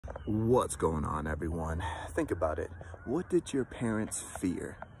What's going on, everyone? Think about it. What did your parents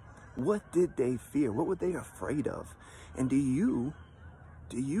fear? What did they fear? What were they afraid of? And do you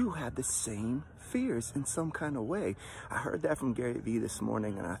have the same fears in some kind of way? I heard that from Gary Vee this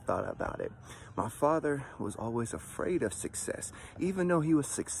morning and I thought about it. My father was always afraid of success. Even though he was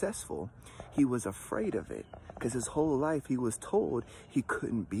successful, he was afraid of it because his whole life he was told he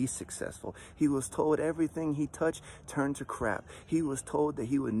couldn't be successful. He was told everything he touched turned to crap. He was told that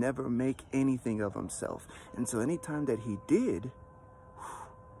he would never make anything of himself. And so anytime that he did,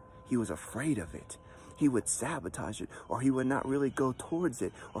 he was afraid of it. He would sabotage it, or he would not really go towards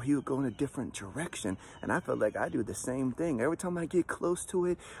it, or he would go in a different direction. And I feel like I do the same thing. Every time I get close to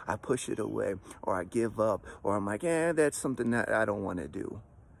it, I push it away, or I give up, or I'm like, that's something that I don't want to do.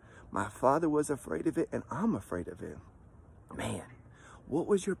 My father was afraid of it, and I'm afraid of it. Man, what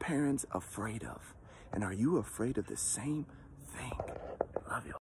was your parents afraid of? And are you afraid of the same thing? Love you.